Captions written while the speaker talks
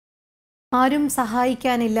ആരും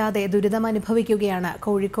സഹായിക്കാനില്ലാതെ ദുരിതമനുഭവിക്കുകയാണ്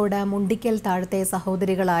കോഴിക്കോട് മുണ്ടിക്കൽ താഴത്തെ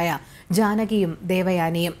സഹോദരികളായ ജാനകിയും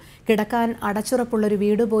ദേവയാനിയും. കിടക്കാൻ അടച്ചുറപ്പുള്ളൊരു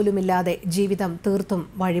വീട് പോലുമില്ലാതെ ജീവിതം തീർത്തും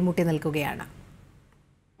വഴിമുട്ടി നിൽക്കുകയാണ്.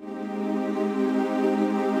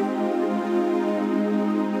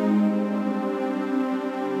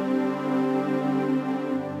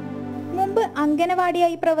 മുമ്പ്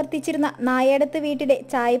അംഗനവാടിയായി പ്രവർത്തിച്ചിരുന്ന നായേടത്ത് വീട്ടിലെ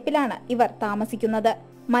ചായപ്പിലാണ് ഇവർ താമസിക്കുന്നത്.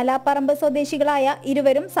 മലാപ്പറമ്പ് സ്വദേശികളായ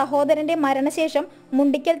ഇരുവരും സഹോദരന്റെ മരണശേഷം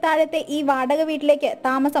മുണ്ടിക്കൽ താഴത്തെ ഈ വാടക വീട്ടിലേക്ക്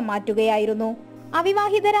താമസം മാറ്റുകയായിരുന്നു.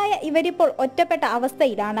 അവിവാഹിതരായ ഇവരിപ്പോൾ ഒറ്റപ്പെട്ട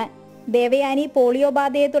അവസ്ഥയിലാണ്. ദേവയാനി പോളിയോ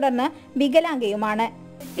ബാധയെ തുടർന്ന് വികലാംഗയുമാണ്.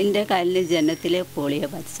 എൻ്റെ കാലിന് ജനനത്തിലെ പോളിയോ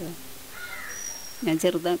ബാധിച്ചത്. ഞാൻ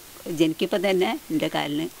ജനിക്കുമ്പോൾ തന്നെ എൻ്റെ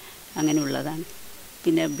കാലിന് അങ്ങനെയുള്ളതാണ്.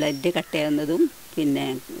 പിന്നെ ബ്ലഡ് കട്ടയാവുന്നതും പിന്നെ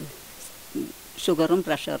ഷുഗറും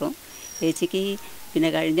പ്രഷറും. ചേച്ചിക്ക് പിന്നെ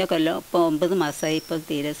കഴിഞ്ഞ കൊല്ലം ഇപ്പോൾ 9 മാസമായി. ഇപ്പോൾ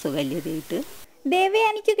തീരെ സുഖല്യതയായിട്ട്.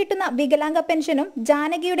 ദേവയാനിക്ക് കിട്ടുന്ന വികലാംഗ പെൻഷനും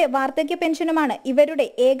ജാനകിയുടെ വാർദ്ധക്യ പെൻഷനുമാണ് ഇവരുടെ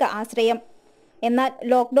ഏക ആശ്രയം. എന്നാൽ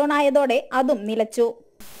ലോക്ക്ഡൌൺ ആയതോടെ അതും നിലച്ചു.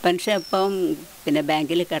 പെൻഷൻ ഇപ്പം പിന്നെ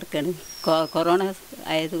ബാങ്കിൽ കിടക്കണം. കൊറോണ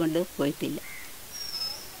ആയതുകൊണ്ട് പോയിട്ടില്ല.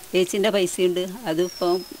 ചേച്ചിൻ്റെ പൈസയുണ്ട്,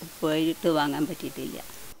 അതിപ്പം പോയിട്ട് വാങ്ങാൻ പറ്റിയിട്ടില്ല.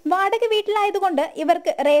 വാടക വീട്ടിലായതുകൊണ്ട്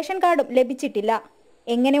ഇവർക്ക് റേഷൻ കാർഡും ലഭിച്ചിട്ടില്ല.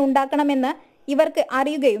 എങ്ങനെ ഉണ്ടാക്കണമെന്ന് ഇവർക്ക്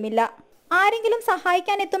അറിയുകയുമില്ല. ആരെങ്കിലും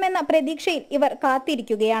സഹായിക്കാൻ എത്തുമെന്ന പ്രതീക്ഷയിൽ ഇവർ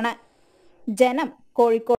കാത്തിരിക്കുകയാണ്. ജനം,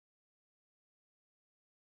 കോഴിക്കോട്.